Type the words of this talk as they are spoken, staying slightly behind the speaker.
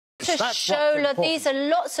to Shola. These are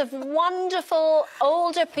lots of wonderful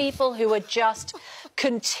older people who are just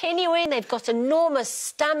continuing. They've got enormous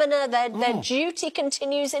stamina. Their duty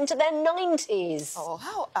continues into their 90s. Oh,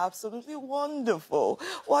 how absolutely wonderful.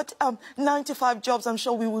 What 95 jobs I'm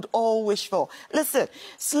sure we would all wish for. Listen,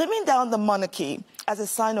 slimming down the monarchy as a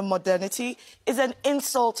sign of modernity is an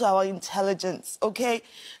insult to our intelligence, okay?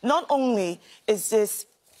 Not only is this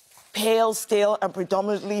pale, stale, and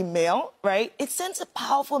predominantly male, right? It sends a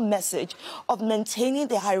powerful message of maintaining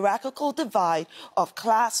the hierarchical divide of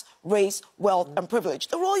class, race, wealth, and privilege.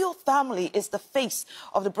 The royal family is the face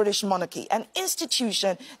of the British monarchy, an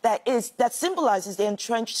institution that symbolizes the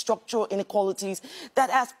entrenched structural inequalities that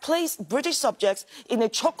has placed British subjects in a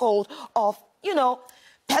chokehold of, you know,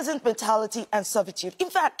 peasant mentality and servitude. In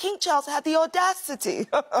fact, King Charles had the audacity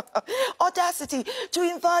to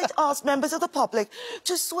invite us, members of the public,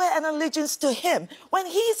 to swear an allegiance to him when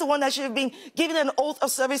he's the one that should have been giving an oath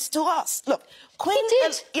of service to us. Look, Queen...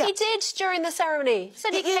 He did during the ceremony. He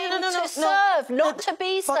said he came to serve, not to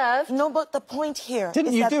be served. No, but the point here...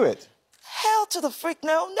 Didn't you do it? Hell to the freak,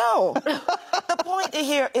 no. The point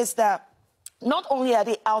here is that not only are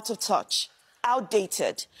they out of touch,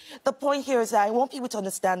 outdated. The point here is that I want people to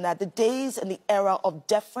understand that the days and the era of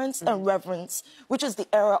deference and reverence, which is the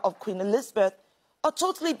era of Queen Elizabeth, are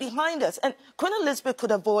totally behind us. And Queen Elizabeth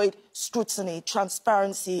could avoid scrutiny,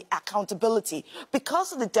 transparency, accountability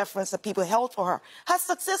because of the deference that people held for her. Her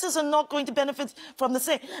successors are not going to benefit from the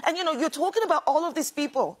same. And, you know, you're talking about all of these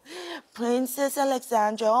people. Princess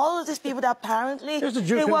Alexandra, all of these people that apparently... There's the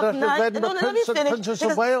Duke of Edinburgh, Princess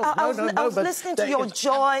of Wales. I was listening to your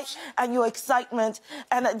joy and your excitement,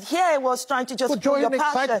 and here I was trying to just joy your and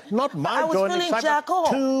passion. excitement, not my joy and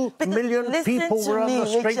excitement. 2 million people were on the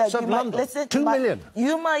streets of London. 2 million.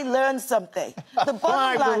 You might learn something. The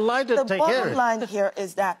bottom line here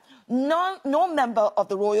is that no member of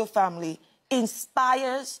the royal family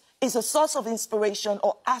inspires, is a source of inspiration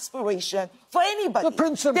or aspiration for anybody. The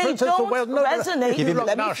Prince and Princess of Wales resonate.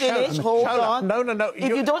 Let me finish. Hold on. No. If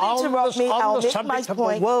you don't interrupt me, I'll make my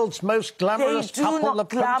point. The world's most glamorous couple, the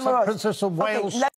Prince and Princess of Wales.